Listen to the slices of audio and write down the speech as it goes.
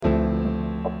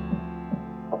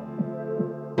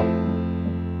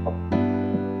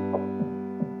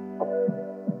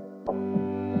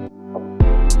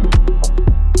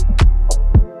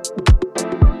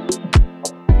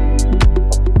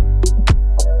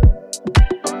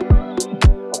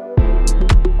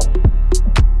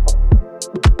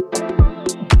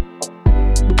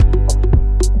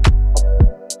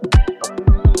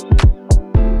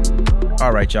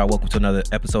right, y'all. Welcome to another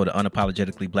episode of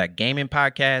Unapologetically Black Gaming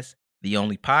Podcast, the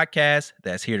only podcast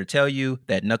that's here to tell you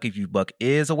that Knuck If You Buck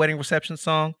is a wedding reception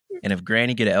song, and if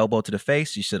Granny get an elbow to the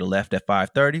face, you should have left at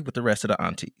 5:30 with the rest of the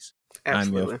aunties.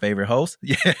 Absolutely. I'm your favorite host,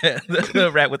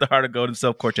 the rat with the heart of gold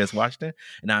himself, Cortez Washington,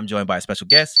 and I'm joined by a special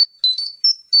guest.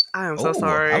 I am so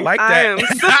sorry. I like that.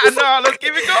 No, let's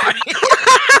keep it going.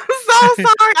 I'm so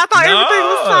sorry. I thought everything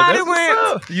was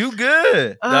silent. You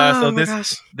good. Oh,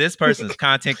 this person's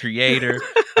content creator.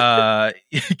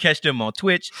 You catch them on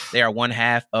Twitch. They are one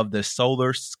half of the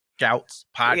Solar Scouts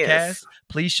podcast. Yes.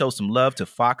 Please show some love to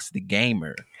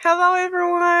FoxxTHEEGamer. Hello,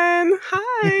 everyone.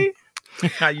 Hi.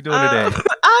 How you doing today?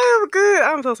 I am good.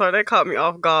 I'm so sorry. They caught me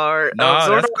off guard. No,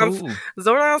 that's cool.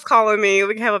 Zordon's calling me.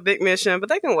 We can have a big mission, but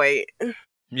they can wait.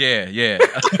 Yeah.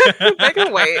 They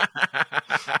can wait.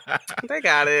 They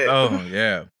got it. Oh,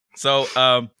 yeah. So,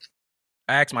 I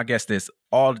ask my guests this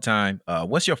all the time.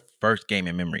 What's your first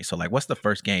gaming memory? So, like, what's the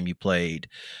first game you played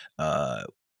at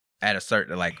a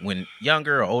certain, like, when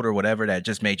younger or older or whatever, that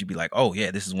just made you be like, oh,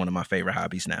 yeah, this is one of my favorite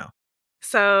hobbies now?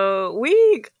 So,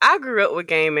 I grew up with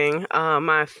gaming.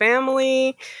 My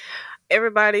family...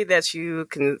 Everybody that you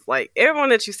can, like, everyone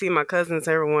that you see, my cousins,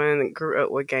 everyone grew up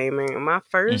with gaming. My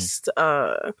first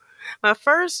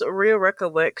real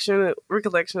recollection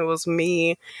was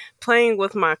me playing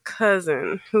with my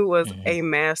cousin, who was a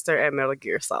master at Metal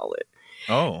Gear Solid.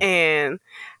 Oh. And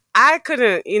I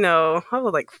couldn't, I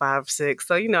was like 5, 6,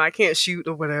 so, I can't shoot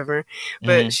or whatever.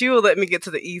 But she would let me get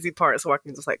to the easy part so I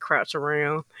can just, like, crouch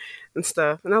around and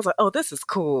stuff. And I was like, oh, this is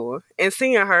cool. And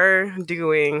seeing her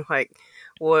doing, like,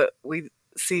 what we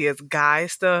see as guy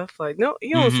stuff, like, no,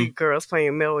 you don't see girls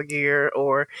playing Metal Gear,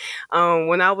 or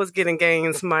when I was getting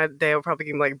games, my dad would probably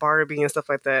give me like Barbie and stuff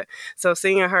like that. So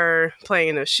seeing her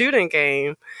playing a shooting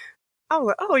game, I was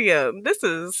like, oh yeah, this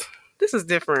is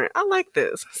different. I like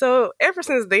this. So ever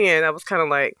since then, I was kind of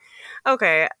like,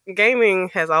 okay,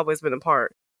 gaming has always been a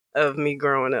part of me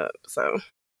growing up. So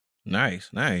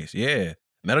nice, yeah.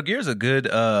 Metal Gear is a good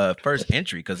first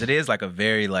entry because it is like a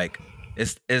very like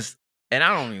it's. And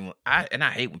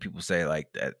I hate when people say like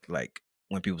that, like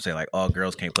when people say like, oh,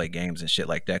 girls can't play games and shit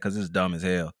like that, because it's dumb as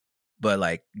hell. But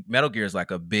like Metal Gear is like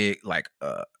a big, like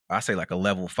I say like a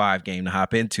level 5 game to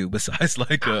hop into besides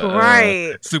like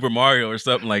a Super Mario or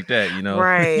something like that,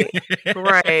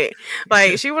 Right.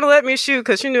 Like she would have let me shoot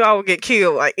because she knew I would get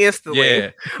killed like instantly.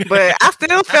 Yeah. But I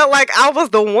still felt like I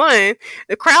was the one.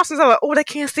 The crouching, I'm like, oh, they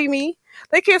can't see me.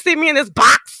 They can't see me in this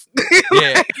box.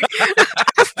 Yeah.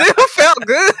 I still felt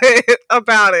good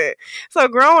about it. So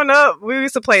growing up, we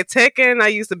used to play Tekken. I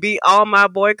used to beat all my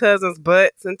boy cousins'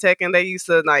 butts in Tekken. They used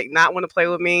to like not want to play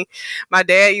with me. My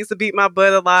dad used to beat my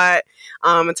butt a lot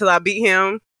until I beat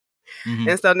him.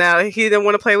 And so now he didn't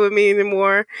want to play with me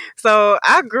anymore. So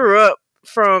I grew up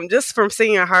from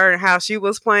seeing her and how she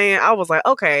was playing. I was like,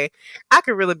 okay, I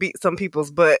could really beat some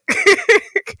people's butt.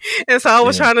 And so I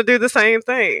was trying to do the same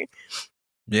thing.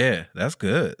 Yeah, that's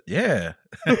good. Yeah.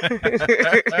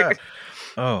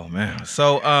 Oh man.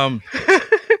 So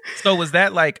was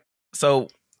that like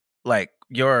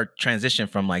your transition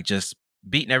from like just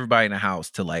beating everybody in the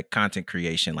house to like content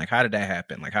creation? Like how did that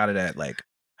happen? Like how did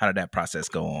that process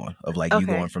go on of like you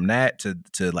going from that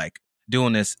to like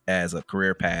doing this as a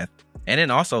career path, and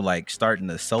then also like starting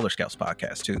the Solar Scouts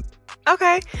podcast too?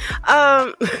 Okay.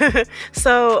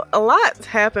 So a lot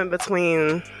happened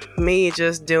between me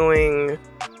just playing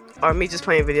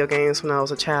video games when I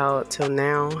was a child till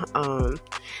now.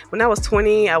 When I was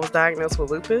 20, I was diagnosed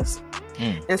with lupus.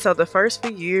 And so the first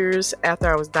few years after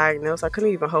I was diagnosed, I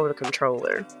couldn't even hold a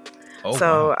controller.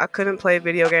 I couldn't play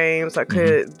video games. I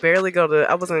could barely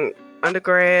I was in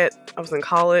undergrad. I was in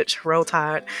college. Roll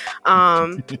Tide. I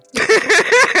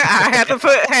had to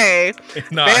put,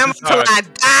 bam till I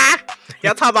die.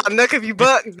 Y'all talk about Knuck If You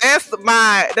Buck. That's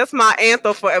my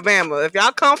anthem for Alabama. If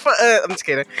y'all come for us, I'm just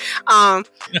kidding.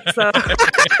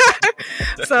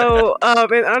 So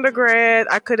in undergrad,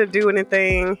 I couldn't do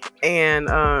anything, and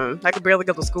I could barely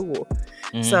go to school.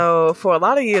 So for a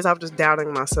lot of years, I was just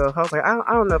doubting myself. I was like, I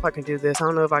don't know if I can do this. I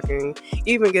don't know if I can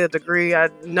even get a degree. I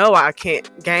know I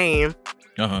can't game.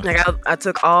 Like I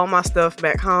took all my stuff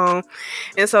back home,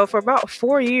 and so for about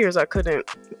 4 years I couldn't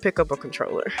pick up a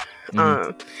controller.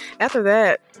 After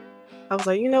that, I was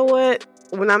like, you know what?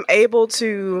 When I'm able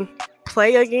to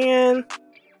play again,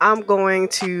 I'm going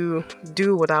to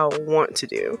do what I want to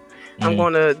do. I'm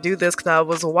going to do this because I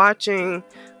was watching.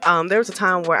 There was a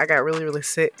time where I got really, really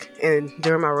sick, and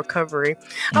during my recovery,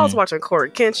 I was watching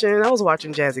Corey Kenshin. I was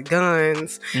watching Jazzy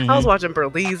Guns. I was watching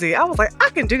Berleezy. I was like,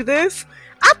 I can do this.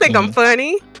 I think I'm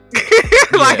funny.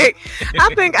 I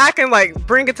think I can like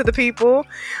bring it to the people.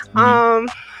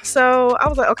 So I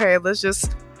was like, okay, let's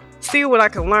just see what I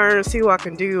can learn, see what I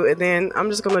can do, and then I'm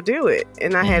just gonna do it.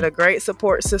 And I had a great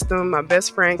support system. My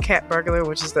best friend, Kat Burglar,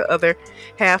 which is the other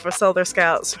half of Solar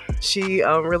Scouts, she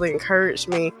really encouraged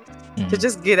me to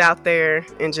just get out there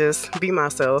and just be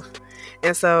myself.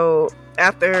 And so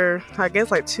after, I guess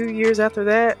like 2 years after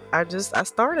that, I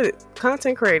started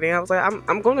content creating. I was like,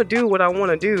 I'm going to do what I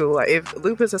want to do. Like, if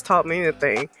lupus has taught me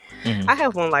anything, I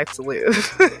have one life to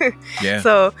live. Yeah.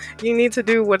 So you need to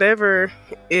do whatever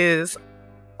is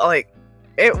like,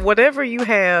 whatever you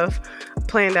have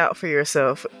planned out for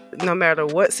yourself, no matter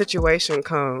what situation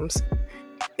comes.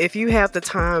 If you have the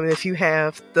time, if you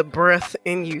have the breath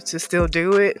in you to still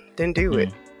do it, then do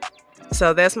it.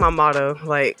 So that's my motto.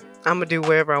 Like, I'm gonna do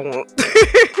whatever I want.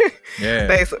 Yeah.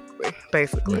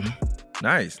 Basically.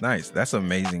 Nice. That's an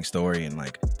amazing story. And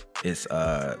like, it's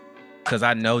because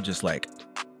I know just like,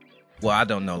 well, I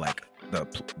don't know like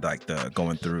the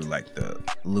going through like the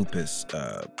lupus,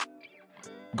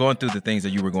 going through the things that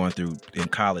you were going through in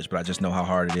college, but I just know how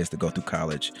hard it is to go through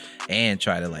college and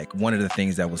try to like, one of the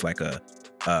things that was like a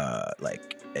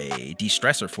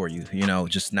de-stressor for you, you know,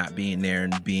 just not being there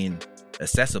and being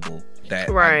accessible, that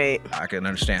right. I can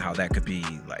understand how that could be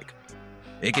like,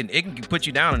 it can put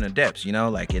you down in the depths, you know,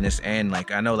 like in this, and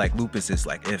like I know like lupus is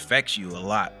like, it affects you a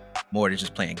lot more than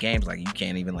just playing games. Like you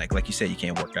can't even like you said, you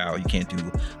can't work out, you can't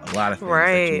do a lot of things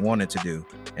that you wanted to do.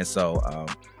 And so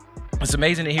it's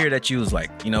amazing to hear that you was like,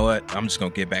 you know what, I'm just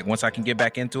gonna get back, once I can get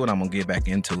back into it, I'm gonna get back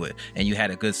into it. And you had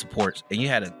a good support, and you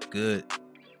had a good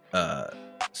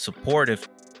supportive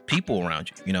people around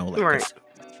you, you know, like right.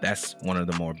 that's one of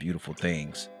the more beautiful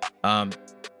things.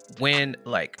 When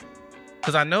like,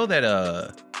 because I know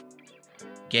that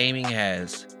gaming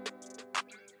has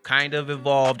kind of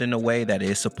evolved in a way that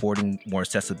is supporting more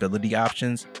accessibility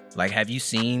options. Like, have you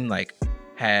seen like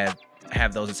have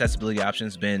those accessibility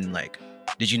options been like,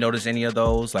 did you notice any of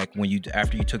those like when you,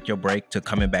 after you took your break, to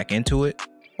coming back into it,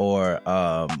 or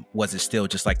was it still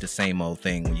just like the same old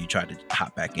thing when you tried to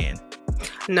hop back in?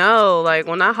 No, like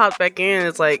when I hopped back in,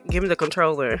 it's like, give me the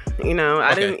controller. You know,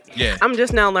 I'm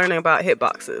just now learning about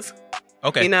hitboxes.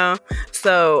 Okay. You know,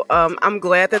 so I'm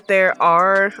glad that there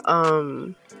are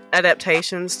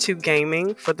adaptations to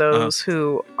gaming for those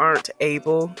who aren't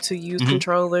able to use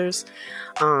controllers.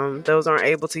 Those aren't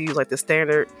able to use like the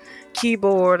standard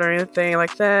keyboard or anything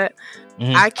like that.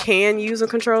 I can use a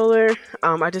controller.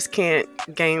 I just can't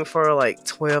game for like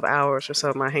 12 hours or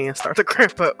so. My hands start to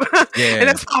cramp up. Yeah. And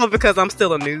that's probably because I'm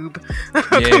still a noob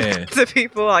to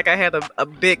people. Like I had a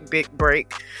big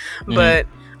break. But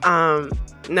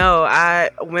no, I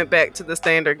went back to the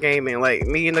standard gaming, like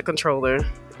me and the controller.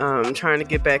 Trying to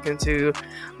get back into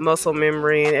muscle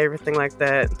memory and everything like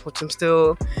that, which I'm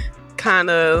still kind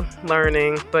of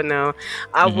learning. But no,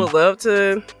 I would love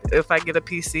to, if I get a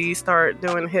PC, start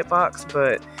doing hitbox,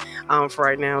 but for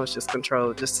right now it's just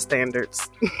control, just the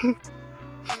standards.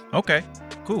 Okay,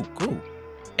 cool.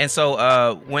 And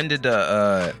so when did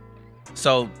the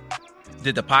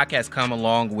podcast come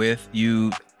along with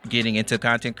you getting into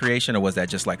content creation, or was that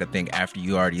just like a thing after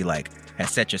you already like had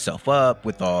set yourself up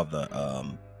with all the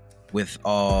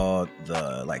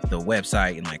like the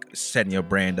website and like setting your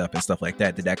brand up and stuff like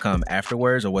that? Did that come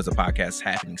afterwards, or was the podcast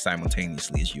happening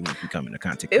simultaneously as you were becoming a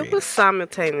content creator? It was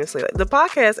simultaneously. The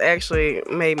podcast actually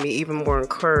made me even more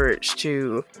encouraged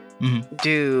to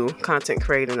do content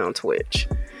creating on Twitch.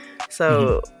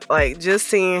 So like just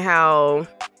seeing how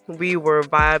we were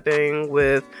vibing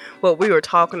with what we were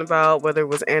talking about, whether it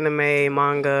was anime,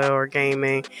 manga, or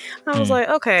gaming, I was like,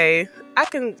 okay, I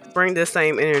can bring this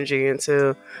same energy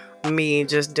into me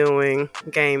just doing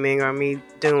gaming, or me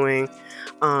doing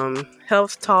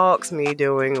health talks, me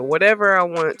doing whatever I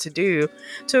want to do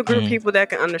to a group of people that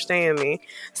can understand me.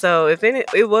 So if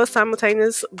it was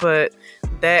simultaneous, but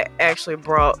that actually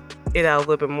brought it out a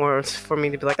little bit more for me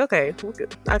to be like, okay,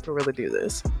 I can really do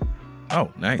this. Oh,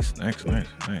 nice.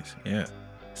 Yeah.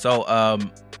 So,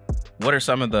 what are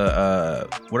some of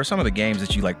the games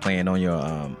that you like playing on your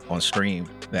on stream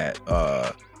that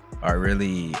are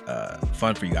really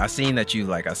fun for you? I seen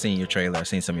your trailer, I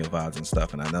seen some of your VODs and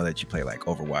stuff, and I know that you play like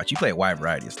Overwatch. You play a wide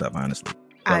variety of stuff, honestly.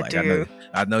 But, I do.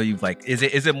 I know you've like. Is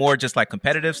it more just like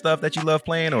competitive stuff that you love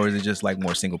playing, or is it just like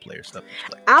more single player stuff that you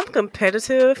play? I'm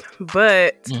competitive,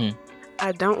 but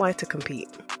I don't like to compete.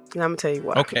 And I'm gonna tell you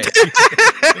why. Okay.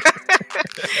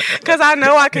 Because I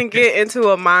know I can get into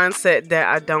a mindset that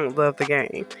I don't love the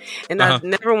game, and I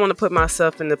never want to put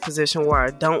myself in the position where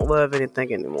I don't love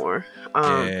anything anymore.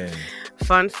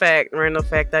 Fun fact, random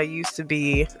fact,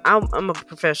 I'm a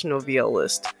professional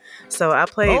violist. So I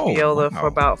played viola for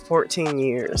about 14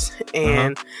 years.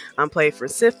 And I played for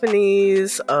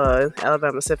symphonies,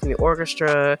 Alabama Symphony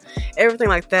Orchestra, everything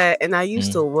like that. And I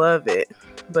used to love it.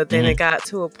 But then it got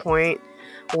to a point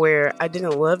where I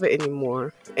didn't love it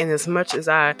anymore. And as much as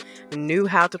I knew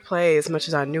how to play, as much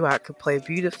as I knew I could play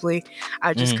beautifully,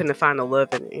 I just couldn't find the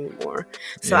love in it anymore.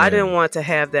 So I didn't want to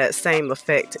have that same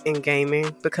effect in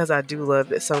gaming because I do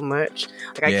love it so much.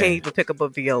 Like I can't even pick up a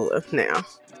viola now.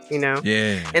 You know,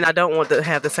 and I don't want to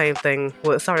have the same thing.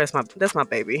 Well, sorry, that's my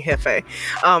baby, Hefe.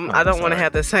 I don't want to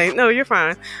have the same. No, you're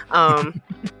fine.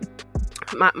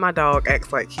 My dog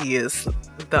acts like he is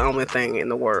the only thing in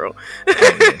the world.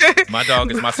 My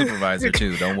dog is my supervisor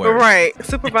too. Don't worry. Right,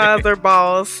 supervisor,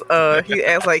 boss. He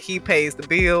acts like he pays the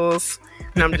bills,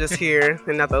 and I'm just here,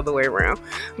 and not the other way around.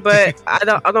 But I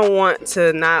don't want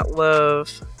to not love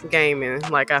gaming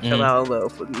like I feel out of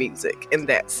love with music in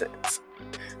that sense.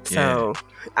 So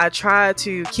I try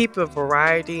to keep a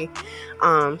variety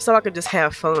so I could just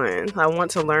have fun. I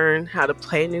want to learn how to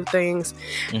play new things.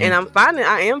 And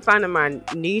I am finding my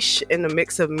niche in the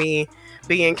mix of me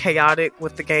being chaotic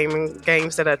with the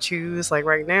games that I choose. Like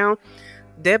right now,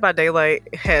 Dead by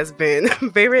Daylight has been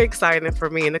very exciting for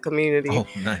me in the community. Oh,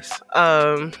 nice.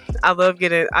 I love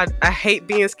I hate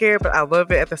being scared, but I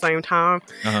love it at the same time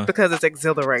because it's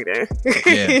exhilarating.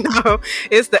 Yeah. You know,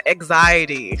 it's the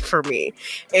anxiety for me.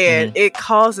 And it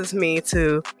causes me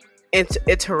to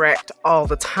interact all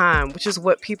the time, which is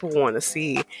what people want to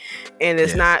see. And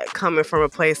it's not coming from a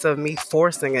place of me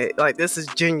forcing it. Like, this is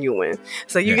genuine.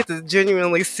 So you get to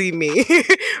genuinely see me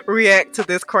react to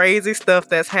this crazy stuff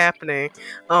that's happening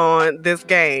on this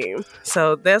game.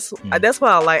 So that's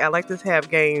what I like. I like to have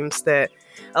games that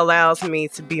allows me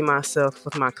to be myself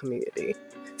with my community.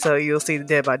 So you'll see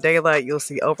Dead by Daylight, you'll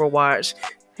see Overwatch.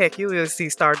 Heck, you will see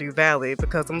Stardew Valley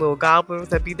because them little goblins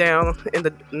that be down in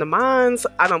the mines,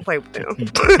 I don't play with them.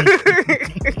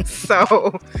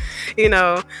 So, you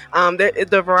know,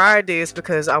 the variety is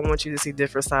because I want you to see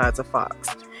different sides of Fox.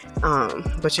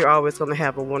 But you're always going to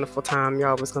have a wonderful time. You're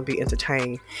always going to be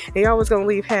entertained. And you're always going to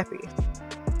leave happy.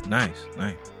 Nice.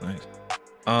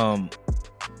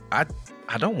 I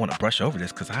don't want to brush over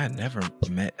this because I had never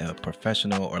met a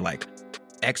professional or like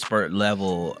expert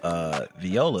level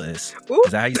violist. Ooh.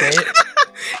 Is that how you say it?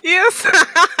 Yes.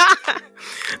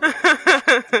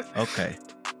 Okay.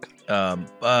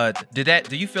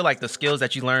 Do you feel like the skills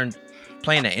that you learned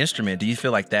playing an instrument, do you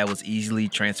feel like that was easily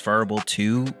transferable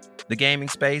to the gaming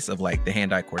space of like the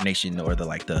hand-eye coordination or the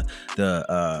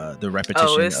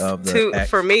repetition of the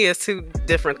for me it's two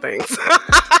different things.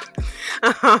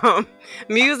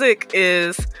 Music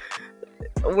is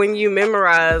when you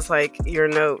memorize like your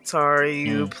notes or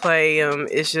you play them,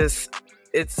 it's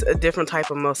a different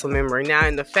type of muscle memory. Now,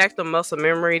 in the fact of muscle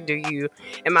memory,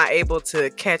 am I able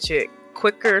to catch it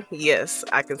quicker? Yes,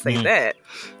 I can say that.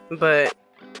 But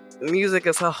music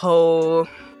is a whole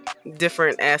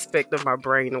different aspect of my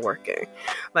brain working.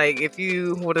 Like, if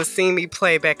you would have seen me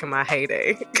play back in my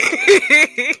heyday,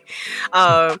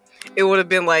 it would have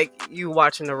been like you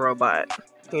watching a robot.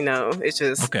 You know, it's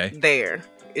just there.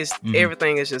 It's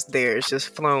everything is just there. It's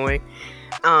just flowing.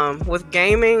 With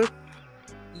gaming,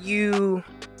 you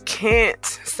can't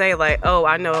say like, oh,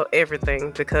 I know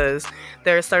everything, because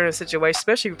there are certain situations,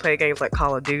 especially if you play games like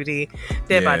Call of Duty,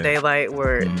 Dead by Daylight,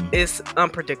 where it's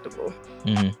unpredictable.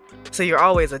 So you're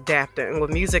always adapting.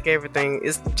 With music, everything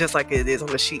is just like it is on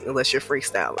the sheet unless you're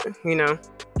freestyling, you know?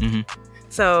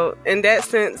 So in that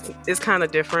sense, it's kind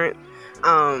of different.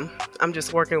 I'm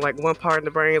just working like one part in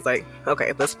the brain is like,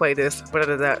 okay, let's play this. What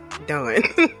is that done?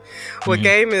 With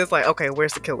gaming is like, okay,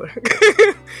 where's the killer?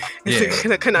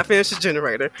 Can I finish the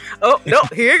generator? Oh no,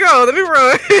 here you go. Let me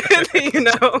run. You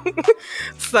know.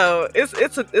 So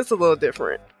it's a little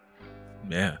different.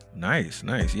 Yeah, nice.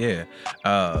 Yeah,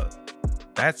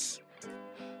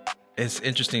 it's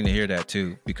interesting to hear that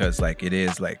too, because like it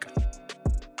is like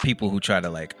people who try to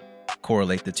like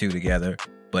correlate the two together.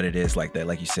 But it is like that,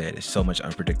 like you said, it's so much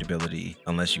unpredictability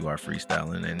unless you are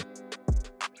freestyling, and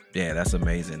yeah, that's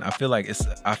amazing. I feel like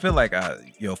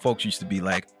folks used to be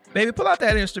like, "Baby, pull out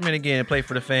that instrument again and play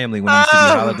for the family" when it used to be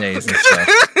holidays and stuff.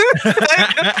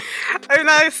 And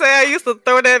I say I used to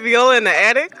throw that viola in the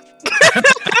attic.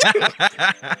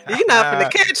 You're not gonna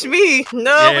catch me.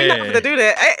 No, we're not gonna do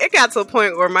that. It got to a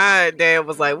point where my dad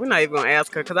was like, "We're not even gonna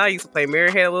ask her," because I used to play Mary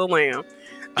Had a Little Lamb.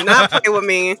 Do not play with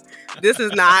me. This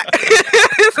is not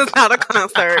a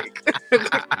concert.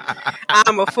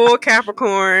 I'm a full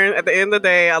Capricorn. At the end of the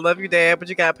day, I love you, Dad, but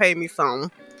you gotta pay me some.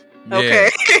 Okay.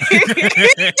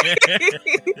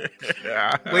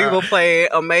 We will play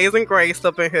Amazing Grace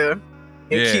up in here.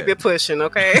 and keep it pushing,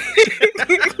 okay?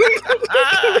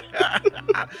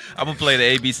 I'm gonna play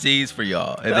the ABCs for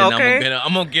y'all, and then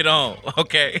I'm gonna get on.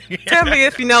 Okay. Tell me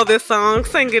if you know this song.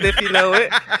 Sing it if you know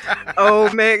it.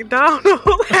 Old MacDonald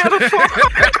had a farm.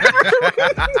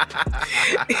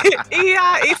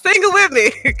 E-I-E, sing it with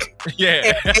me.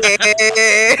 Yeah.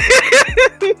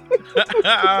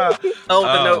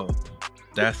 The note.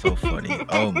 That's so funny.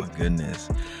 Oh my goodness.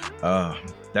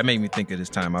 That made me think of this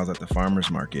time I was at the farmer's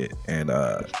market and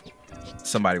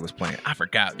somebody was playing. I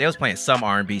forgot. They was playing some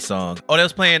R&B song. Oh,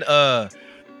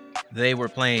 they were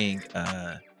playing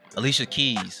Alicia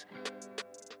Keys.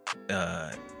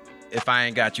 If I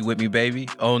Ain't Got You With Me, Baby,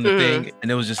 on the thing,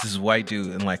 and it was just this white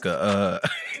dude in like a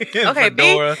okay,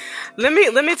 fedora. B,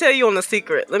 let me tell you on the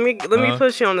secret. Let me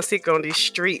push you on the secret on these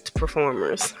street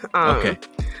performers. Okay.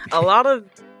 A lot of,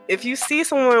 if you see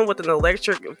someone with an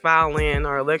electric violin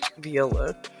or electric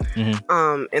viola,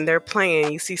 and they're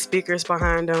playing, you see speakers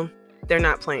behind them, they're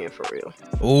not playing for real.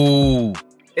 Ooh.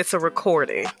 It's a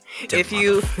recording. If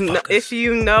you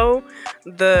know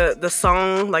the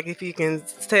song, like if you can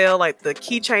tell like the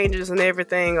key changes and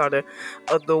everything, or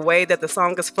the way that the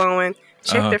song is flowing,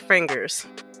 check their fingers.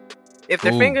 If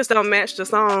their fingers don't match the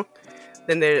song,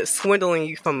 then they're swindling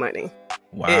you for money.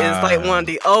 Wow. It is like one of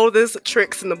the oldest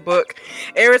tricks in the book.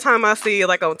 Every time I see it,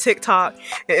 like on TikTok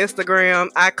and Instagram,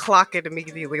 I clock it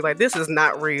immediately. Like, this is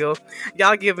not real.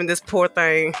 Y'all giving this poor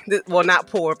thing, well, not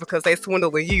poor because they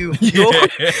swindling you. Yeah.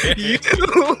 You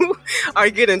are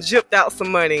getting gypped out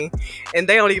some money, and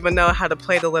they don't even know how to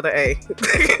play the letter A.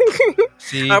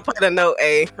 See? Or play the note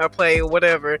A, or play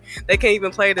whatever. They can't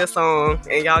even play this song,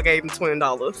 and y'all gave them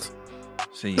 $20.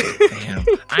 See, damn,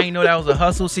 I ain't know that was a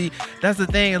hustle. See, that's the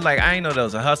thing, is like, I ain't know that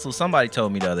was a hustle. Somebody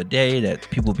told me the other day that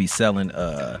people be selling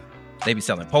they be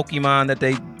selling Pokemon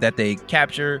that they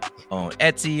capture on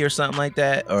Etsy or something like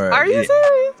that. Or are you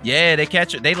serious? Yeah, they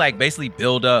capture, they like basically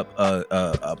build up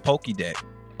a Pokédex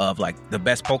of like the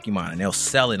best Pokemon, and they'll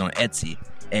sell it on Etsy.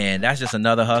 And that's just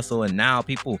another hustle. And now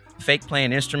people fake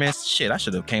playing instruments. Shit, I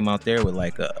should have came out there with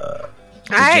like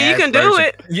hey, you can do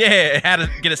it. Yeah, how to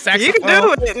get a saxophone. You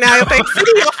can do it. Now, if they see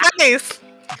your face,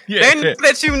 they know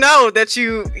that you know that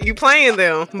you playing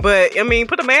them. But, I mean,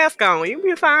 put a mask on. You'll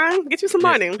be fine. Get you some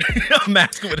money. A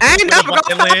mask with I ain't never going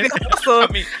to find it. So,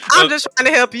 I'm just trying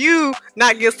to help you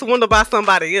not get swindled by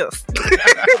somebody else.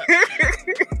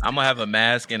 I'm going to have a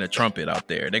mask and a trumpet out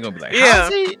there. They're going to be like, yeah.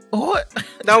 How's he? What?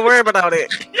 Don't worry about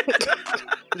it.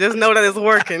 Just know that it's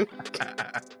working.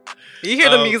 You hear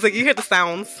the music. You hear the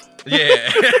sounds.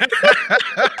 Yeah.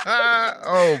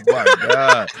 Oh my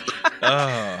god.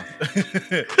 Oh.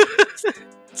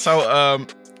 So,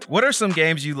 what are some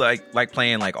games you like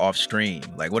playing like off stream?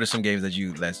 Like, what are some games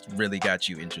that's really got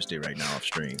you interested right now off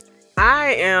stream?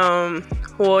 I am,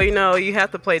 well, you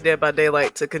have to play Dead by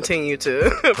Daylight to continue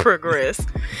to progress.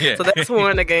 Yeah. So that's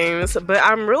one of the games. But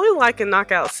I'm really liking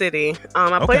Knockout City.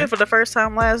 I played it for the first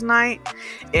time last night,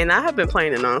 and I have been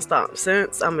playing it nonstop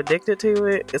since. I'm addicted to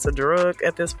it. It's a drug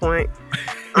at this point.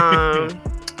 I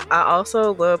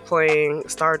also love playing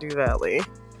Stardew Valley.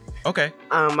 Okay.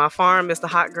 My farm is the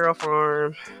hot girl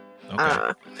farm.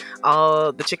 Okay.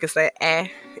 All the chickens say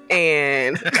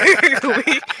and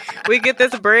we get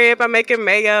this bread by making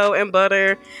mayo and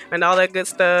butter and all that good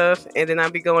stuff, and then I'll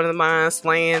be going to the mine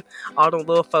slaying all them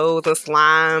little foes and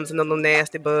slimes and the little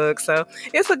nasty bugs. So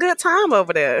it's a good time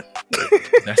over there.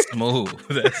 That's smooth.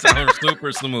 That sounds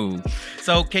super smooth.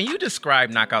 So can you describe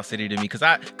Knockout City to me? Because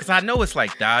I know it's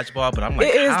like dodgeball, but I'm like,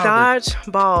 it is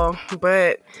dodgeball,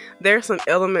 but there's some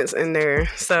elements in there.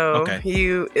 So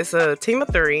it's a team of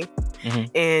 3.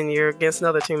 And you're against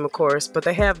another team, of course, but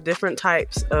they have different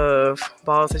types of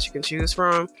balls that you can choose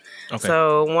from.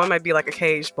 So one might be like a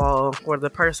caged ball where the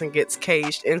person gets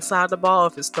caged inside the ball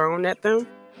if it's thrown at them.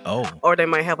 Or they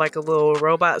might have like a little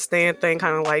robot stand thing,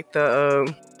 kind of like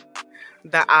the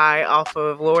eye off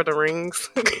of Lord of the Rings.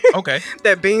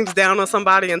 That beams down on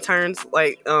somebody and turns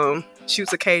like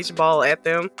shoots a caged ball at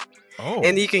them.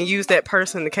 And you can use that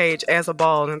person, the cage, as a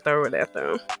ball and throw it at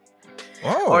them.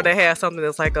 Or they have something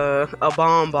that's like a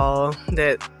bomb ball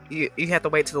that you have to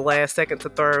wait to the last second to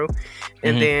throw,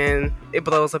 and then it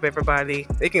blows up everybody.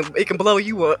 It can blow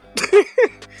you up,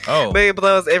 but it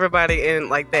blows everybody in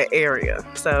like that area.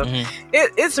 So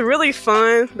it's really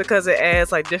fun because it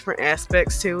adds like different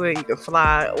aspects to it. You can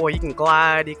fly or you can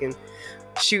glide. You can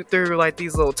shoot through like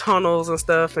these little tunnels and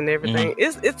stuff and everything.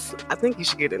 It's I think you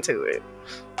should get into it.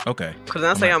 Okay. Because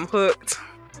I say I'm hooked.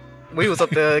 We was up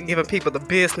there giving people the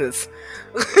business.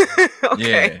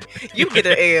 Okay. Yeah. You get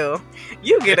an L.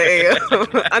 You get an L.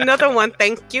 Another one,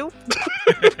 thank you.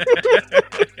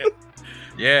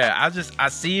 Yeah, I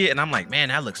see it and I'm like, man,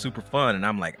 that looks super fun. And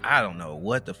I'm like, I don't know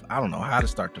how to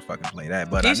start to fucking play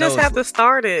that. But you just have to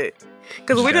start it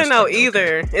because we didn't know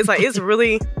either. Okay. It's like it's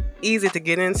really easy to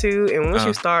get into, and once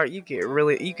you start, you get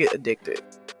addicted.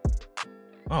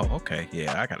 Oh, okay.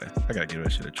 Yeah, I gotta give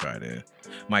that shit a try then.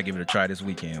 Might give it a try this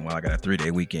weekend while I got a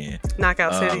 3-day weekend.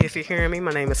 Knockout City, if you're hearing me,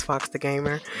 my name is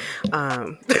FoxxTHEEGamer.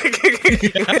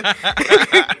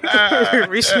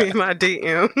 Reach me in my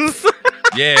DMs.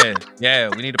 Yeah.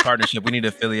 We need a partnership. We need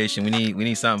affiliation. We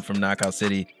need something from Knockout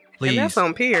City. Please. And that's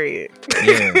on period.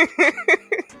 Yeah.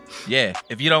 Yeah.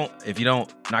 If you don't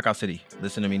Knockout City,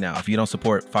 listen to me now. If you don't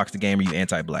support FoxxTHEEGamer, you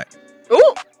anti-black.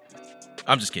 Ooh.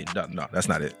 I'm just kidding. No, that's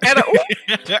not it.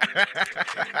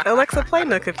 Alexa, play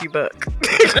Nook if you buck.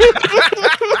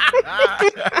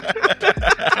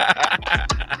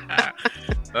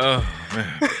 Oh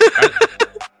man.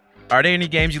 Are there any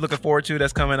games you're looking forward to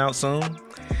that's coming out soon?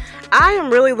 I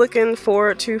am really looking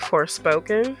forward to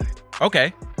Forspoken.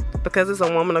 Okay. Because it's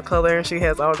a woman of color and she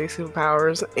has all these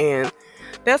superpowers, and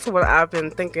that's what I've been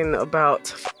thinking about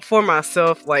for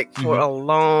myself, like for a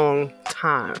long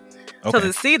time. Okay. So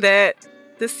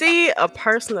to see a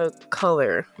person of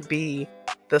color be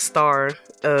the star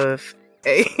of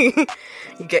a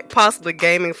possibly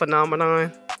gaming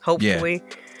phenomenon, hopefully,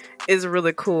 is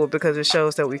really cool because it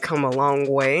shows that we come a long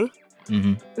way.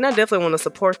 Mm-hmm. And I definitely want to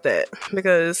support that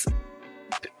because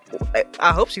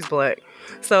I hope she's black.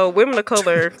 So women of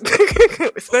color,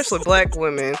 especially black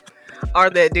women,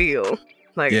 are that deal.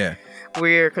 Like,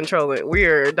 we're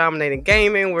dominating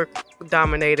gaming, we're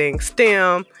dominating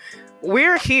STEM.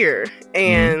 We're here,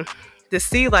 and to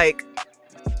see like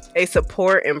a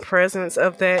support and presence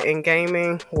of that in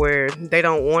gaming, where they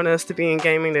don't want us to be in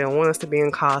gaming, they don't want us to be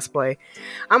in cosplay,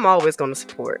 I'm always going to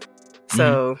support.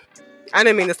 So I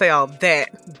didn't mean to say all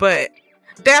that, but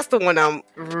that's the one I'm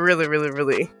really, really,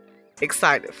 really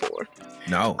excited for.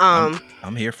 No,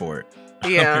 I'm here for it.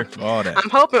 Yeah, I'm here for all that.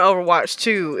 I'm hoping Overwatch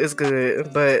 2 is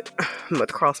good, but I'm going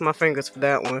to cross my fingers for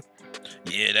that one.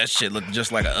 Yeah, that shit looked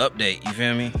just like an update. You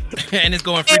feel me? And it's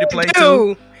going free to play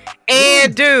too.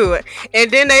 And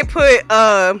then they put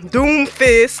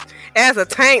Doomfist as a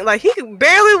tank. Like he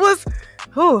barely was.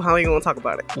 How are you gonna talk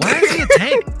about it? Why is he a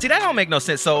tank? See, that don't make no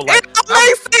sense. So like, it don't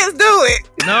make sense. Do it.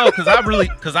 No,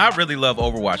 because I really love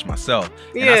Overwatch myself.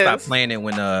 And I stopped playing it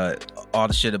when all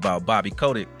the shit about Bobby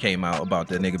Kotick came out about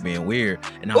that nigga being weird,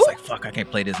 and I was like, fuck, I can't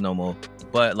play this no more.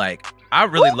 But like, I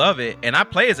really love it, and I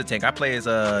play as a tank. I play as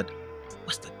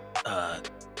what's the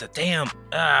damn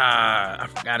I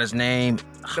forgot his name.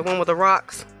 The one with the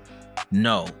rocks?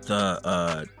 No,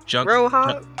 the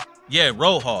Roadhog? Yeah,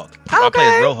 Roadhog. Okay. I play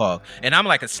as Roadhog, and I'm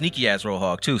like a sneaky ass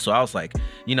Roadhog too. So I was like,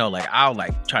 I'll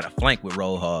like try to flank with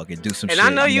Roadhog and do some shit. And I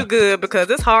know you good because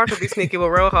it's hard to be sneaky with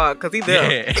Roadhog because he's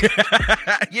there.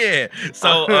 Yeah.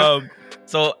 So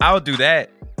I'll do that,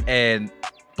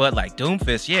 but like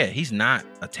Doomfist, he's not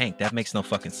a tank. That makes no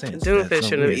fucking sense. Doomfist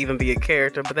shouldn't even be a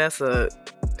character, but that's for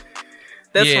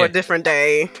a different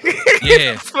day.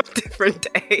 Yeah. That's for a different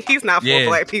day. He's not for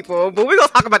black people, but we're going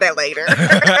to talk about that later.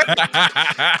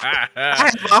 I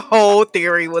have a whole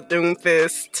theory with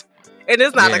Doomfist, and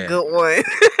it's not a good one.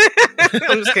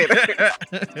 I'm just kidding.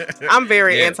 I'm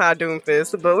very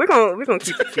anti-Doomfist, but we're gonna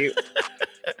keep it cute.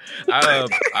 I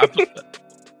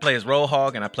play as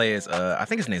Roadhog, and I play as I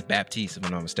think his name's Baptiste, if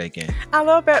I'm not mistaken. I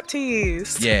love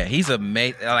Baptiste. Yeah, he's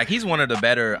amazing. Like, he's one of the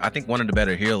better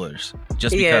healers,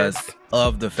 just because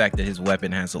of the fact that his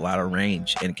weapon has a lot of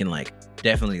range and can like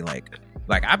definitely like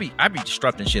I be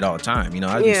disrupting shit all the time.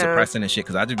 I be suppressing and shit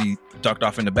because I just be ducked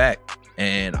off in the back,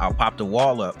 and I'll pop the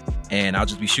wall up, and I'll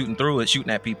just be shooting through it,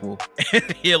 shooting at people, and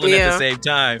healing at the same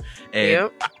time.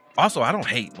 And also, I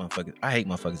hate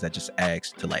motherfuckers that just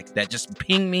ask to that just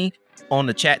ping me on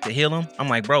the chat to heal them. I'm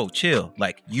like, bro, chill.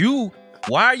 Like,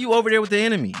 why are you over there with the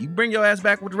enemy? You bring your ass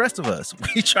back with the rest of us.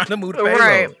 We trying to move the payload.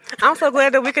 Right. I'm so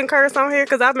glad that we can curse on here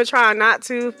because I've been trying not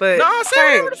to, but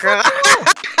thank God.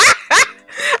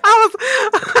 I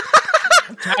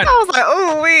was like,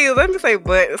 oh, let me say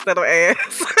butt instead of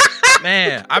ass.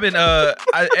 Man, I've been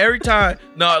every time.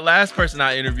 No, last person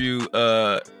I interviewed,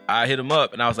 I hit him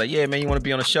up and I was like, yeah, man, you want to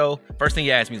be on the show? First thing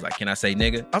he asked me is like, can I say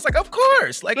nigga? I was like, of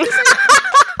course. Like,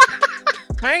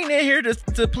 I ain't in here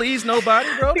to please nobody,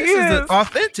 bro. This is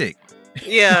authentic.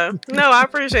 Yeah. No, I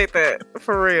appreciate that.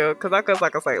 For real. Because I cuss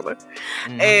like a sailor.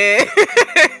 Mm-hmm. And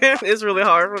it's really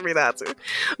hard for me not to.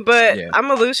 But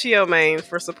I'm a Lucio main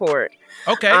for support.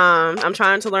 Okay. I'm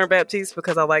trying to learn Baptiste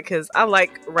because I like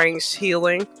ranged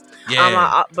healing.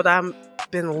 Yeah. But I've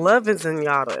been loving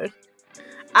Zenyatta.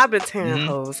 I've been tearing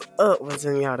hoes up with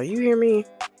Zenyatta. You hear me?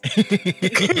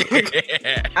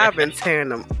 I've been tearing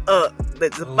them up.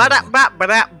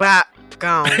 Ba-da-ba-ba-da-ba.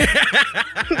 Gone. You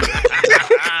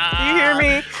hear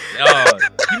me?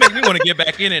 You make me want to get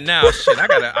back in it now. Shit, I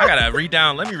gotta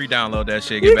redown. Let me re-download that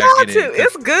shit. Get back in it.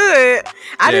 It's good.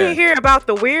 I didn't hear about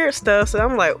the weird stuff, so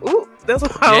I'm like, ooh, that's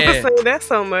why I was saying that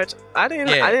so much. I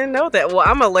didn't know that. Well,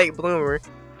 I'm a late bloomer.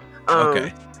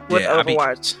 With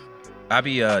Overwatch. I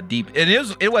be deep, and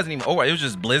it wasn't even Overwatch. It was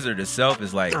just Blizzard itself.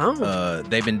 Is like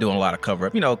they've been doing a lot of cover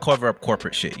up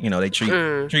corporate shit. They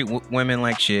treat women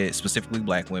like shit, specifically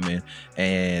black women,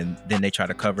 and then they try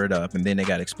to cover it up, and then they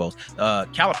got exposed.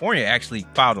 California actually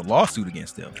filed a lawsuit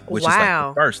against them, which is like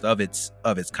the first of its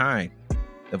kind,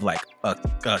 of like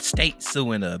a state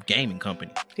suing a gaming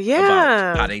company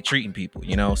about how they treating people.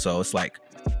 So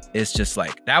it's just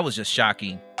like that was just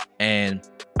shocking, and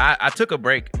I took a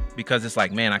break because it's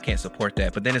like, man, I can't support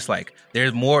that. But then it's like,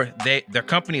 there's more. Their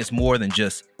company is more than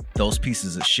just those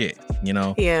pieces of shit.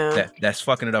 That's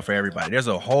fucking it up for everybody. There's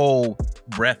a whole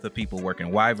breadth of people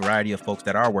working, wide variety of folks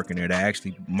that are working there that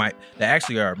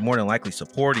actually are more than likely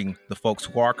supporting the folks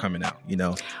who are coming out.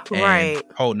 And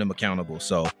holding them accountable.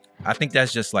 So I think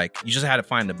that's just like, you just had to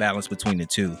find the balance between the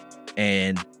two.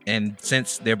 And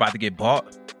since they're about to get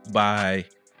bought by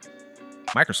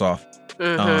Microsoft.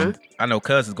 I know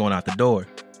Cuz is going out the door,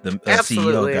 the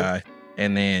CEO guy,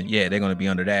 and then they're going to be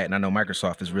under that. And I know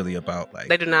Microsoft is really about like,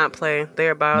 they do not play. They're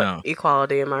about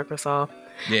equality in Microsoft.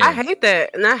 I hate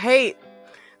that, and I hate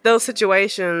those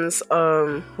situations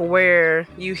where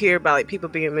you hear about like people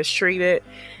being mistreated,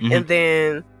 and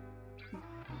then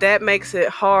that makes it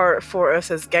hard for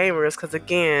us as gamers. Because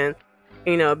again,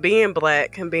 being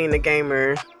black and being a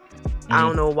gamer. I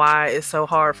don't know why it's so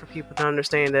hard for people to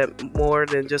understand that more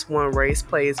than just one race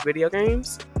plays video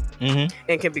games and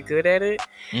can be good at it.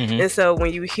 And so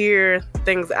when you hear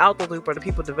things out the loop or the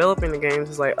people developing the games,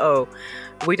 it's like, oh,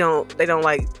 they don't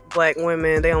like black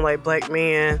women, they don't like black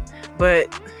men.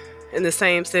 But in the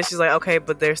same sense, she's like, okay,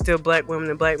 but there's still black women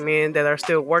and black men that are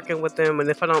still working with them. And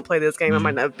if I don't play this game, I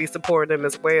might not be supporting them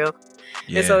as well.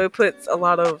 And so it puts a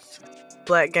lot of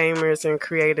black gamers and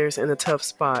creators in a tough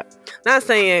spot. Not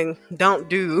saying don't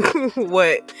do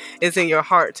what is in your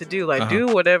heart to do. Like, do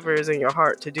whatever is in your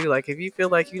heart to do. Like, if you feel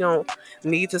like you don't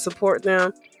need to support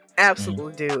them,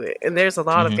 absolutely do it. And there's a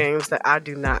lot of games that I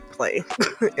do not play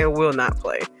and will not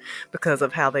play because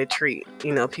of how they treat,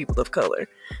 people of color.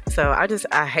 So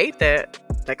I hate that.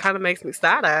 That kind of makes me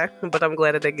side-eye, but I'm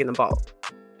glad that they're getting bought.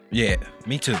 Yeah,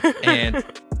 me too. And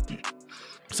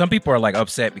some people are like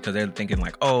upset because they're thinking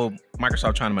like, oh,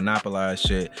 Microsoft trying to monopolize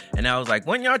shit. And I was like,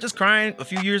 when y'all just crying a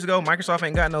few years ago, Microsoft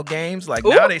ain't got no games. Like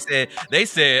now they said,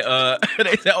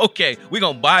 okay, we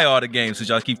gonna buy all the games since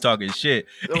y'all keep talking shit.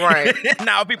 Right.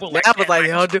 Now people like, I was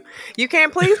like, you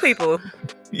can't please people.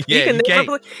 Yeah, you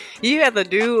can't. You have to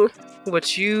do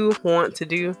what you want to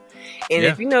do. And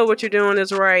if you know what you're doing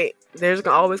is right, there's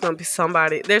always going to be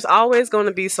somebody. There's always going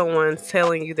to be someone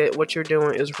telling you that what you're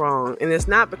doing is wrong. And it's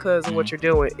not because of what you're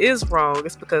doing is wrong.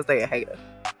 It's because they a hater.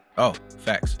 Oh,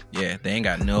 facts. Yeah, they ain't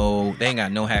got no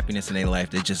happiness in their life.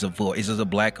 They're just a void. It's just a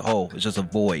black hole. It's just a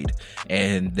void.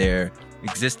 And their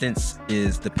existence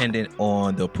is dependent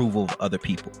on the approval of other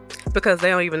people. Because they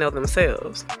don't even know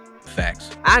themselves.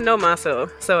 Facts. I know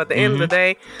myself. So at the end of the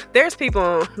day, there's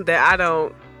people that I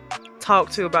don't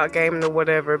talk to about gaming or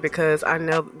whatever because I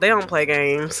know they don't play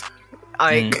games.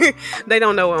 Like they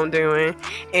don't know what I'm doing.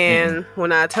 And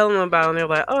when I tell them about it, they're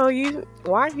like, "Oh,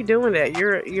 why are you doing that?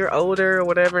 You're older or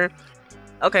whatever."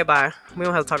 Okay, bye. We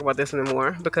don't have to talk about this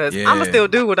anymore because I'm gonna still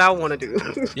do what I want to do.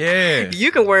 Yeah.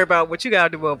 You can worry about what you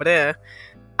gotta do over there.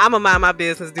 I'm gonna mind my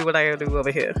business, do what I gotta do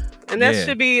over here. And that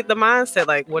should be the mindset.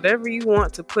 Like whatever you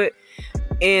want to put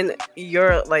in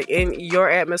your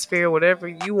atmosphere, whatever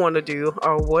you want to do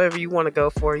or whatever you want to go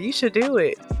for, you should do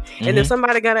it. And if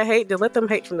somebody gotta hate, then let them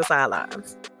hate from the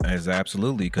sidelines. That's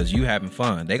absolutely, because you having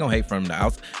fun. They gonna hate from the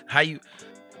outside. How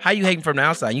you hating from the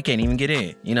outside? You can't even get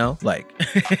in. Like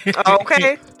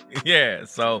okay. Yeah.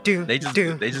 So they just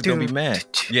gonna be mad.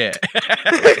 Yeah.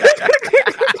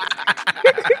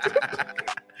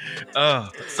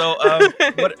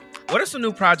 What are some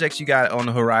new projects you got on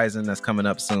the horizon that's coming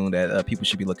up soon that people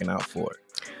should be looking out for?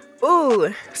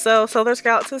 Ooh, so Solar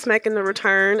Scouts is making a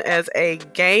return as a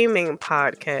gaming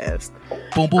podcast.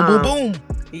 Boom, boom, boom, boom.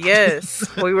 Yes,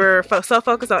 we were so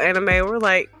focused on anime. We're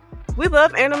like, we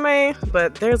love anime,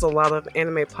 but there's a lot of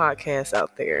anime podcasts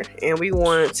out there, and we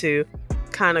wanted to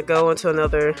kind of go into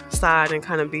another side and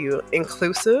kind of be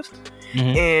inclusive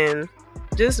and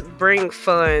just bring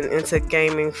fun into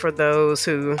gaming for those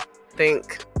who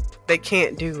think they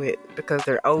can't do it because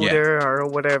they're older or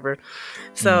whatever.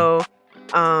 So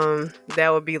that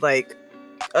would be like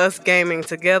us gaming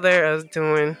together, us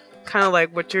doing kind of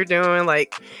like what you're doing,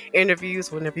 like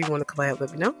interviews. Whenever you want to collab,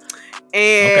 let me know.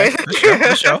 And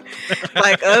for sure.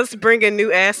 like us bringing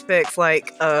new aspects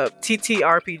like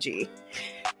TTRPG.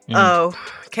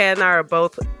 Kat and I are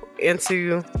both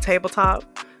into tabletop,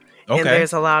 and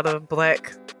there's a lot of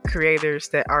Black creators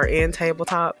that are in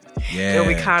tabletop, and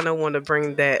we kind of want to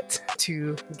bring that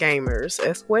to gamers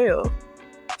as well.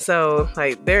 So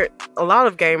like a lot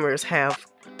of gamers have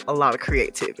a lot of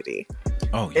creativity.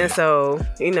 And so,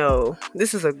 you know,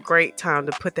 this is a great time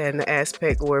to put that in the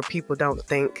aspect where people don't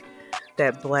think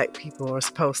that Black people are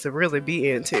supposed to really be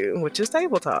into, which is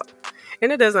tabletop.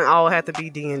 And it doesn't all have to be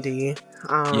D&D.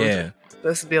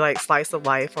 This would be like Slice of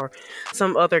Life or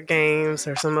some other games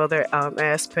or some other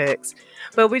aspects.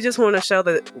 But we just want to show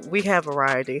that we have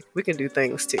variety. We can do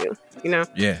things too, you know?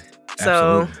 Yeah,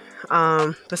 absolutely.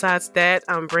 So, besides that,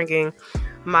 I'm bringing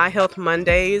My Health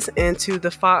Mondays into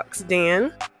the Fox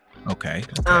Den. Okay.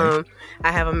 I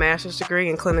have a master's degree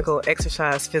in clinical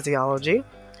exercise physiology.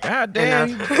 God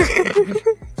damn.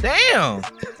 Damn.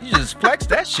 You just flexed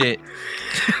that shit.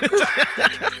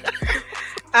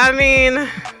 I mean...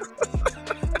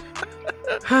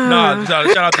 No,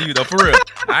 shout out to you though, for real.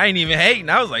 I ain't even hating.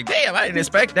 I was like, damn, I didn't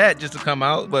expect that just to come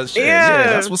out. But shit, yeah,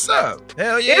 that's what's up.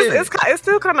 Hell yeah. It's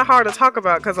still kind of hard to talk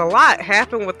about because a lot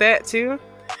happened with that too.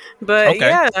 But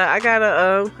yeah, I got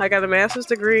a master's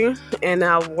degree, and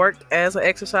I worked as an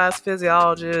exercise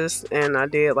physiologist, and I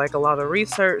did like a lot of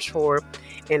research for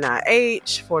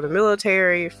NIH, for the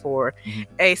military, for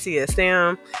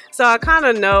ACSM. So I kind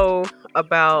of know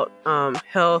about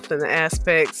health and the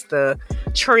aspects, the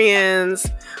trends,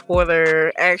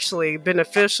 whether actually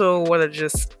beneficial, whether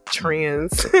just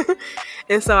trends.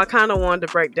 And so I kind of wanted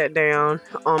to break that down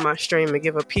on my stream and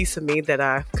give a piece of me that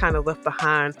I kind of left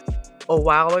behind a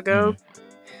while ago,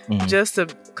 just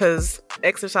because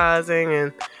exercising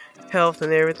and health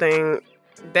and everything,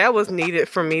 that was needed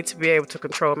for me to be able to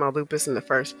control my lupus in the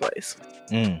first place.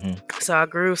 So I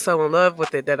grew so in love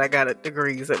with it that I got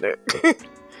degrees in it.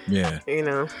 You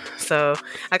know, so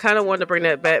I kind of wanted to bring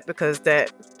that back because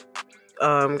that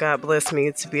God blessed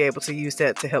me to be able to use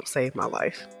that to help save my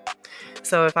life.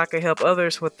 So if I could help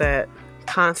others with that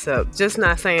concept, just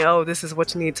not saying, oh, this is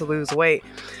what you need to lose weight,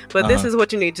 but this is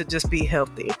what you need to just be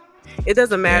healthy. It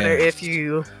doesn't matter if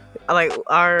you like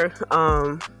our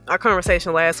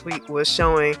conversation last week was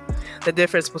showing the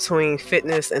difference between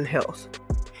fitness and health.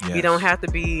 You don't have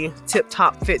to be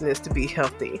tip-top fitness to be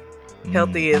healthy.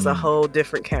 Healthy is a whole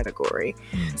different category.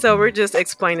 So we're just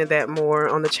explaining that more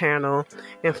on the channel.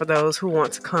 And for those who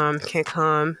want to can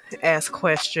come, ask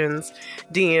questions,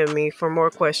 DM me for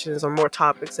more questions or more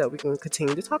topics that we can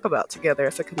continue to talk about together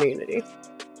as a community.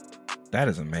 That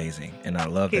is amazing. And I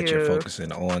love that you're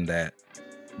focusing on that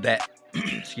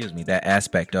excuse me, that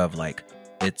aspect of like,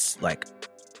 it's like,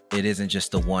 it isn't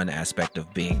just the one aspect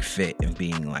of being fit and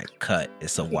being like cut.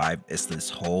 It's this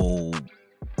whole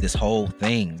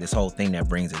thing that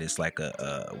brings it. It's like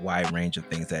a wide range of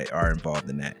things that are involved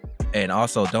in that. And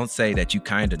also, don't say that you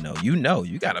kind of know. You know,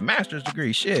 you got a master's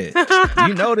degree. Shit,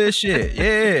 you know this shit.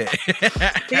 Yeah.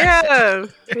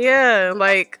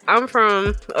 Like I'm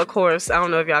from, of course, I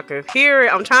don't know if y'all can hear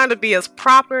it. I'm trying to be as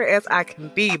proper as I can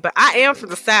be, but I am from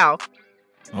the South.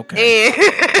 Okay. And I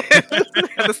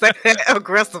have to say that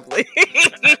aggressively.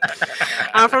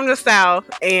 I'm from the South,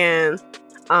 and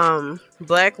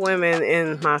Black women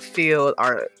in my field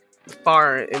are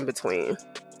far in between.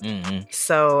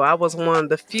 So I was one of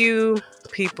the few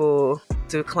people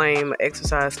to claim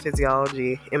exercise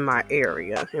physiology in my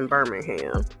area in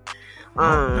Birmingham.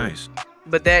 Nice.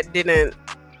 But that didn't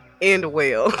end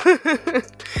well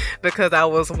because I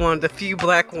was one of the few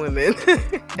Black women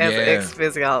as an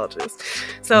ex-physiologist.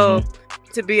 So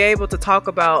to be able to talk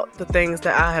about the things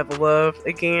that I have loved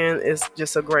again is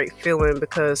just a great feeling,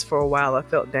 because for a while I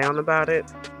felt down about it.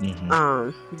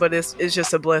 But it's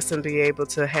just a blessing to be able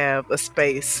to have a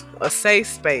space, a safe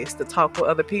space to talk with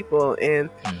other people. And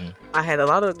I had a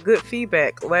lot of good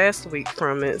feedback last week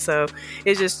from it. So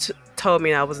it just told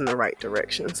me I was in the right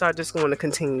direction. So I just want to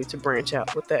continue to branch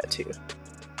out with that too.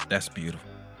 That's beautiful,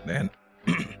 man.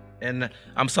 And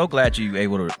I'm so glad you were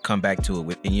able to come back to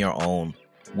it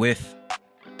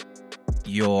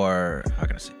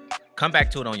come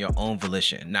back to it on your own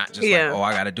volition, not just like, oh,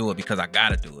 I gotta do it because I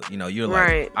gotta do it. You know, you're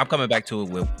like, I'm coming back to it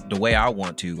with the way I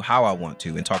want to, how I want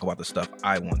to, and talk about the stuff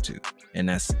I want to. And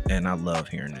I love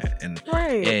hearing that. And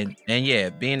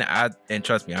and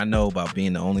trust me, I know about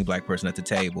being the only Black person at the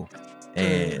table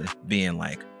and being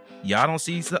like, y'all don't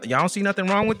see nothing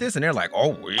wrong with this, and they're like,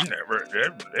 oh,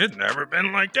 it's never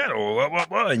been like that, or blah, blah,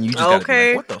 blah. And you just gotta be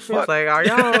like, what the fuck? It's like, are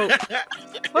y'all?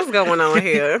 What's going on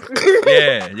here?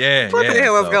 Yeah. What the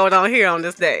hell is going on here on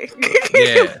this day?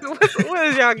 Yeah. What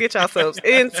did y'all get yourselves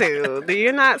into? Do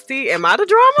you not see? Am I the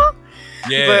drama?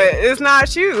 Yeah. But it's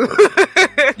not you.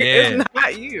 Yeah. It's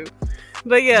not you.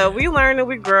 But yeah, we learn and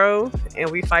we grow and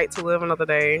we fight to live another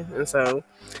day. And so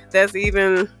that's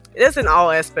in all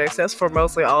aspects. That's for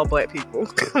mostly all Black people.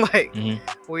 Like,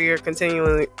 we are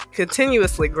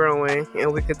continuously growing,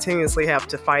 and we continuously have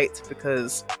to fight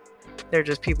because they're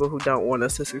just people who don't want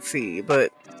us to succeed.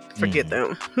 But forget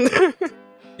them.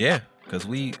 Yeah, because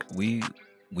we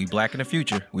Black in the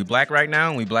future. We Black right now,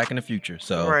 and we Black in the future.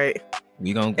 So right.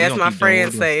 As my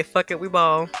friends say, fuck it, we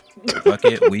ball. Fuck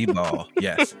it, we ball.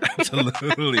 Yes,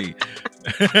 absolutely.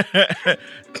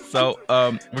 So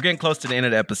we're getting close to the end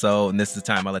of the episode, and this is the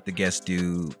time I let the guests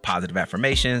do positive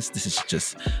affirmations. This is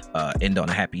just end on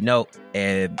a happy note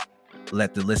and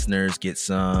let the listeners get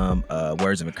some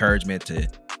words of encouragement to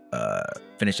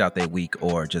finish out their week,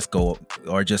 or just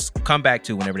come back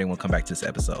to whenever they want to come back to this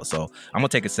episode. So I'm gonna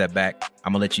take a step back.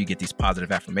 I'm gonna let you get these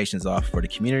positive affirmations off for the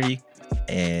community.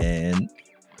 And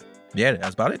yeah,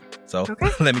 that's about it. So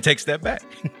let me take a step back.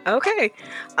 Okay.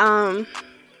 Well,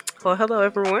 hello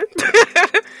everyone.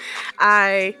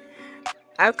 I've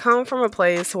come from a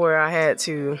place where I had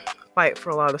to fight for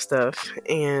a lot of stuff,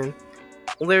 and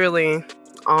literally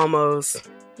almost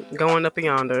going up and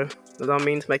yonder. I don't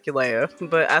mean to make you laugh,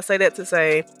 but I say that to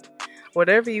say,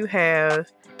 whatever you have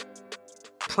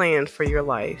planned for your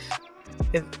life,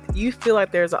 if you feel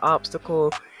like there's an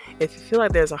obstacle, if you feel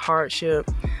like there's a hardship,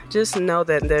 just know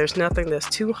that there's nothing that's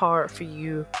too hard for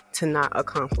you to not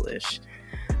accomplish.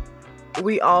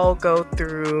 We all go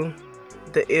through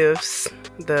the ifs,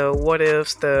 the what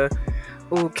ifs, the,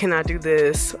 ooh, can I do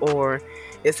this? Or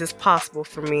is this possible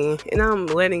for me? And I'm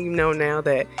letting you know now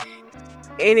that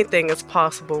anything is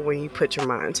possible when you put your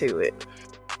mind to it.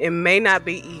 It may not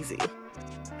be easy.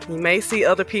 You may see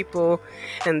other people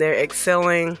and they're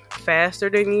excelling faster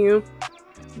than you.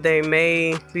 They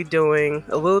may be doing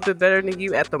a little bit better than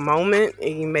you at the moment,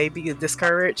 and you may be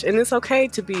discouraged. And it's okay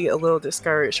to be a little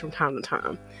discouraged from time to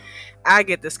time. I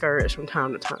get discouraged from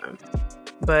time to time.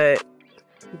 But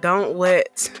don't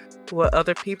let what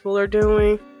other people are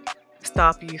doing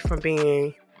stop you from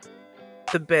being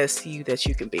the best you that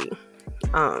you can be.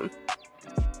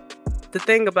 The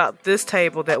thing about this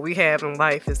table that we have in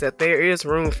life is that there is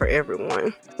room for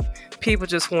everyone. People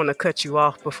just want to cut you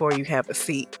off before you have a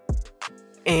seat.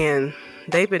 And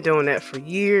they've been doing that for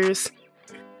years,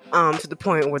 to the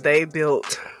point where they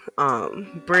built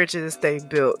bridges, they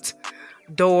built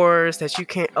doors that you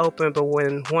can't open, but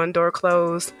when one door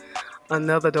closed,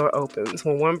 another door opens.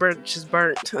 When one bridge is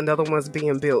burnt, another one's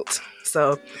being built.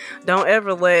 So don't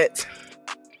ever let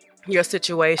your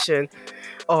situation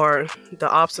or the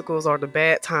obstacles or the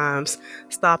bad times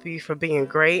stop you from being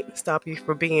great, stop you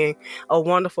from being a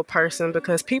wonderful person,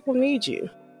 because people need you.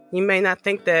 You may not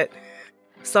think that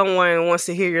someone wants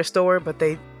to hear your story, but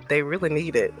they really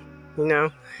need it. You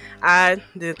know, I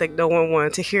didn't think no one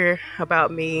wanted to hear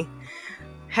about me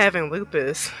having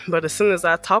lupus, but as soon as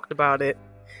I talked about it,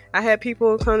 I had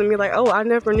people come to me like, oh, I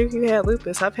never knew you had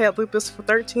lupus. I've had lupus for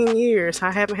 13 years.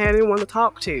 I haven't had anyone to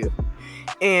talk to.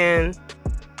 And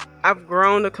I've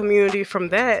grown a community from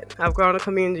that. I've grown a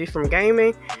community from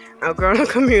gaming. I've grown a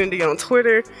community on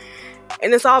Twitter.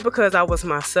 And it's all because I was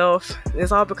myself.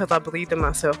 It's all because I believed in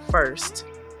myself first.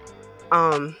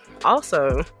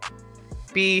 Also,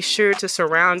 be sure to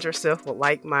surround yourself with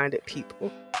like-minded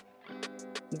people.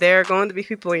 There are going to be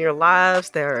people in your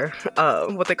lives that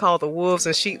are what they call the wolves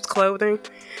in sheep's clothing.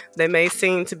 They may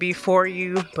seem to be for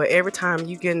you, but every time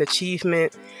you get an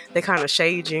achievement, they kind of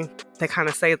shade you. They kind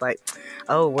of say like,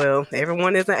 oh, well,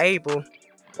 everyone isn't able.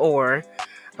 Or,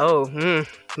 oh,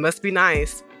 must be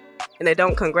nice. And they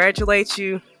don't congratulate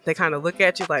you. They kind of look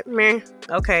at you like, meh,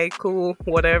 okay, cool,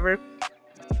 whatever.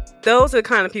 Those are the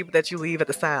kind of people that you leave at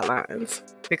the sidelines,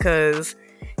 because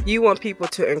you want people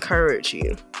to encourage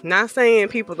you. Not saying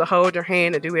people to hold your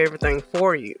hand and do everything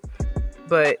for you,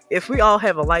 but if we all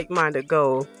have a like-minded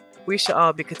goal, we should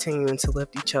all be continuing to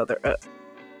lift each other up.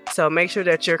 So make sure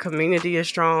that your community is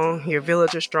strong, your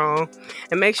village is strong,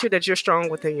 and make sure that you're strong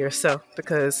within yourself,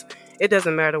 because it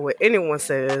doesn't matter what anyone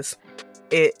says.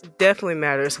 It definitely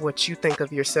matters what you think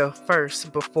of yourself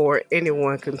first before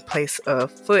anyone can place a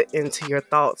foot into your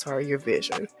thoughts or your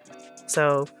vision.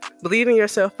 So believe in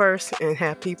yourself first and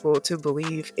have people to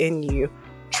believe in you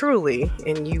truly,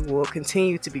 and you will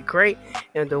continue to be great,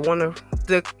 and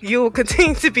you will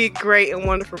continue to be great and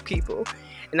wonderful people.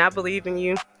 And I believe in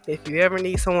you. If you ever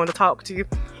need someone to talk to,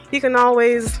 you can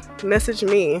always message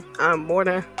me. I'm more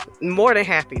than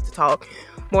happy to talk,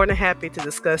 more than happy to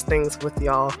discuss things with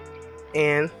y'all.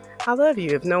 And I love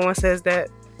you. If no one says that,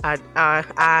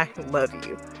 I love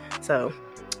you. So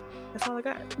that's all I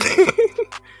got.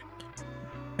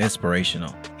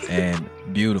 Inspirational and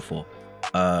beautiful.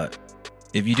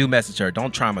 If you do message her,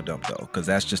 don't trauma dump though, because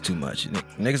that's just too much.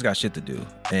 Niggas got shit to do,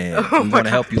 and we want to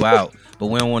help you out, but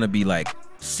we don't want to be like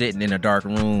sitting in a dark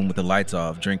room with the lights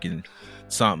off drinking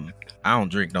something. I don't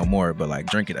drink no more, but like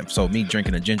drinking. So me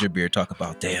drinking a ginger beer, talk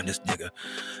about, damn, this nigga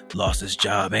lost his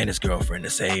job and his girlfriend the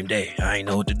same day. I ain't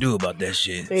know what to do about that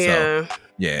shit. Yeah. So,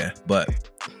 yeah, but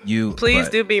you please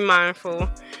do be mindful.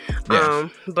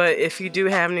 Yes. But if you do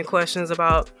have any questions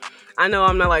about, I know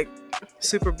I'm not like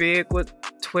super big with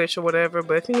Twitch or whatever,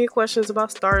 but if you need questions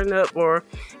about starting up, or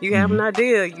you have an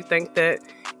idea you think that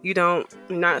you're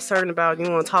not certain about, you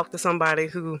want to talk to somebody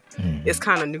who is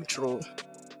kind of neutral,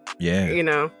 yeah, you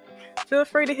know, feel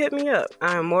free to hit me up.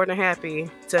 I'm more than happy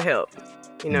to help,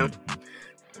 you know.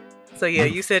 So yeah,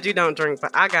 you said you don't drink, but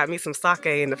I got me some sake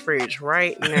in the fridge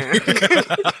right now.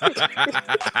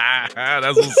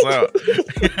 That's what's up.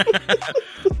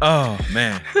 Oh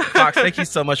man, Fox, thank you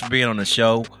so much for being on the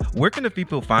show. Where can the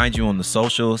people find you on the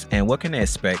socials, and what can they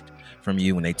expect from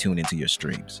you when they tune into your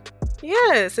streams?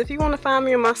 Yes, if you want to find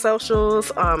me on my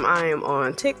socials, I am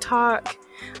on TikTok,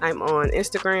 I'm on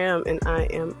Instagram, and I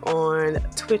am on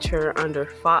Twitter under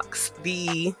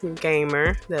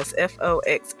FoxxTHEEGamer. That's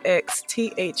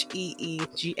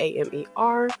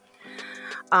FoxxTHEEGamer.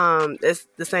 It's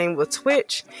the same with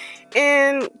Twitch,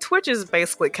 and Twitch is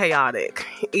basically chaotic.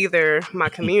 Either my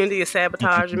community is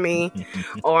sabotaging me,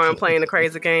 or I'm playing a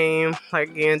crazy game, like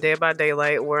again, Dead by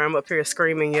Daylight, where I'm up here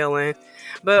screaming, yelling.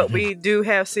 But we do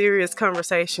have serious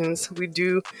conversations.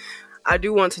 I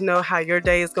do want to know how your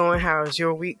day is going, how is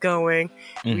your week going.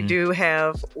 We do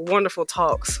have wonderful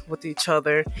talks with each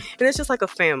other, and it's just like a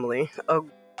family, a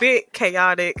bit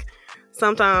chaotic.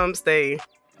 Sometimes they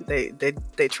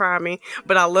try me,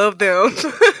 but I love them.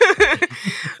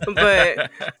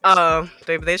 But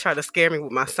they try to scare me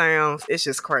with my sounds. It's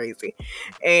just crazy.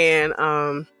 And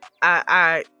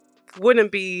I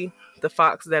wouldn't be the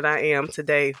Fox that I am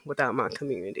today without my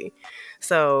community.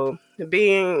 So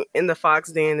being in the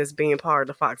Fox Den is being part of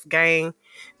the Fox gang,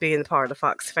 being part of the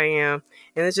Fox fam,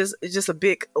 and it's just a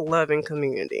big loving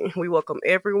community. We welcome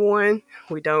everyone.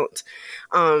 We don't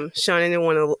shun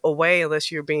anyone away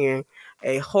unless you're being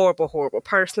a horrible, horrible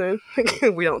person.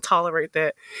 We don't tolerate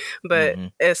that. But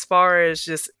as far as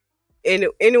just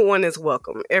anyone is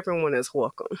welcome, everyone is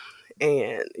welcome,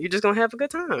 and you're just gonna have a good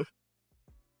time.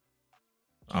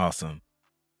 Awesome.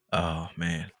 Oh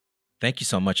man, thank you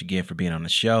so much again for being on the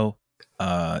show.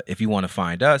 If you want to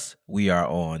find us, we are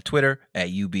on Twitter at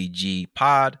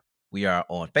UBGPod. We are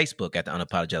on Facebook at the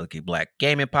Unapologetically Black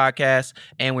Gaming Podcast,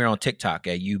 and we're on TikTok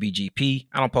at UBGP.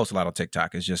 I don't post a lot on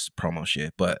TikTok; it's just promo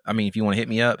shit. But I mean, if you want to hit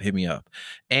me up, hit me up.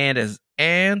 And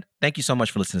thank you so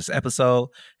much for listening to this episode.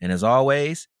 And as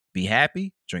always, be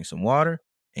happy, drink some water,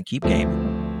 and keep gaming.